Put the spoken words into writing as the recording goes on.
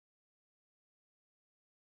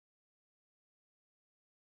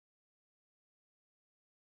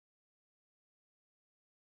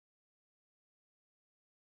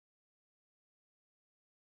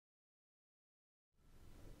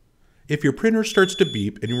If your printer starts to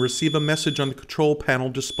beep and you receive a message on the control panel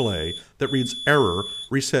display that reads "Error,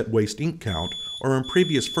 reset waste ink count," or in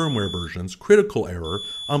previous firmware versions, "Critical error,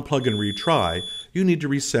 unplug and retry," you need to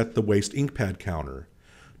reset the waste ink pad counter.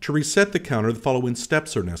 To reset the counter, the following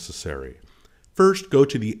steps are necessary. First, go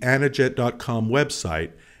to the Anajet.com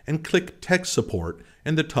website and click Tech Support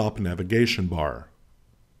in the top navigation bar.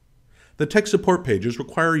 The tech support pages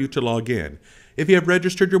require you to log in. If you have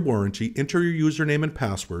registered your warranty, enter your username and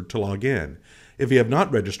password to log in. If you have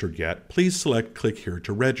not registered yet, please select Click here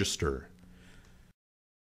to register.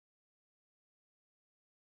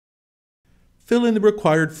 Fill in the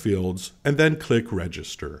required fields and then click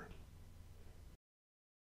Register.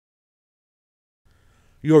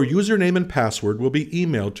 Your username and password will be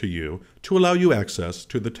emailed to you to allow you access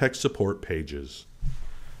to the tech support pages.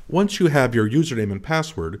 Once you have your username and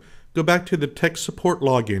password, go back to the tech support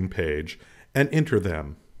login page and enter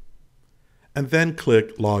them, and then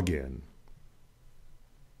click Login.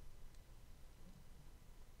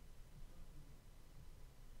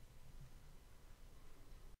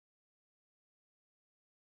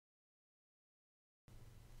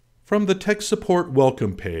 From the tech support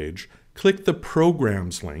welcome page, click the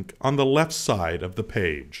Programs link on the left side of the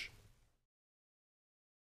page.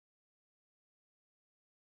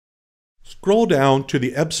 Scroll down to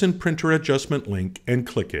the Epson printer adjustment link and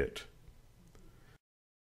click it.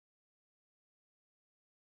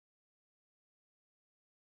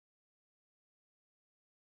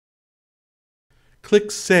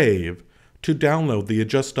 Click Save to download the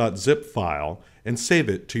adjust.zip file and save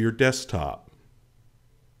it to your desktop.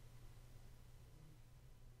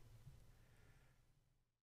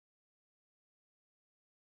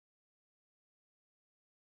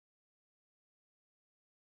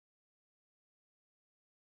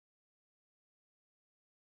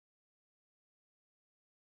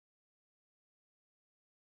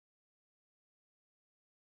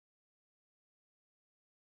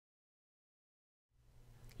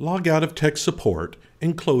 Log out of tech support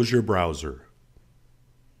and close your browser.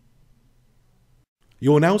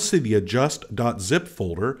 You will now see the adjust.zip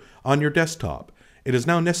folder on your desktop. It is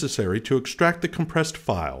now necessary to extract the compressed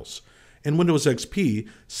files. In Windows XP,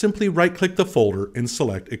 simply right-click the folder and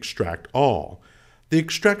select Extract All. The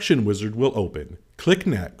extraction wizard will open. Click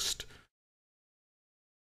Next.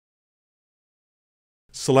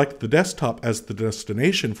 Select the desktop as the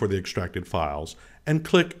destination for the extracted files and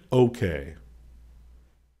click OK.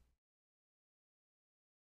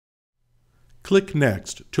 Click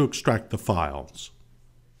Next to extract the files.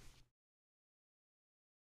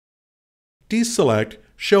 Deselect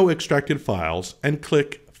Show Extracted Files and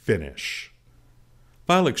click Finish.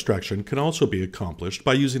 File extraction can also be accomplished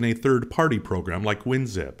by using a third-party program like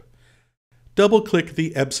WinZip. Double-click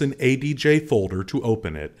the Epson ADJ folder to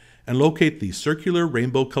open it and locate the circular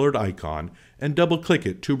rainbow-colored icon and double-click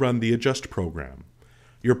it to run the Adjust program.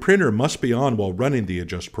 Your printer must be on while running the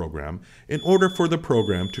Adjust program in order for the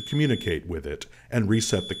program to communicate with it and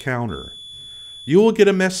reset the counter. You will get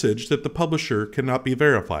a message that the publisher cannot be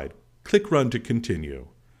verified. Click Run to continue.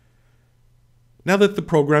 Now that the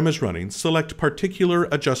program is running, select Particular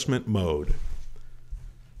Adjustment Mode.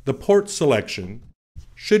 The port selection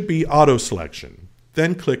should be Auto Selection.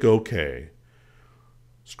 Then click OK.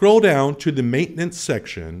 Scroll down to the Maintenance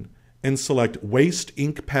section and select Waste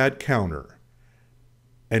Ink Pad Counter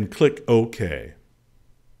and click OK.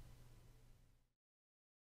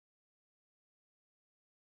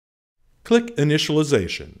 Click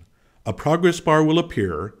Initialization. A progress bar will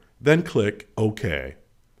appear, then click OK.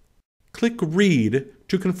 Click Read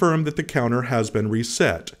to confirm that the counter has been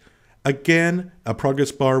reset. Again, a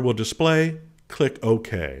progress bar will display. Click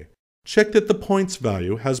OK. Check that the points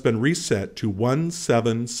value has been reset to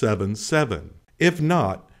 1777. If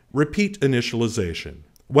not, repeat initialization.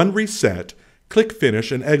 When reset, click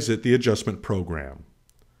Finish and exit the adjustment program.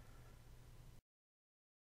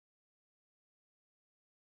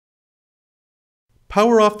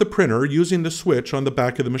 Power off the printer using the switch on the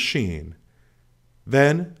back of the machine.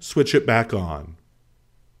 Then switch it back on.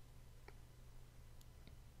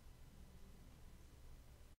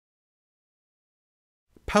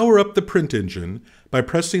 Power up the print engine by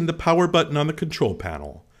pressing the power button on the control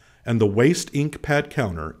panel, and the waste ink pad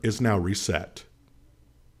counter is now reset.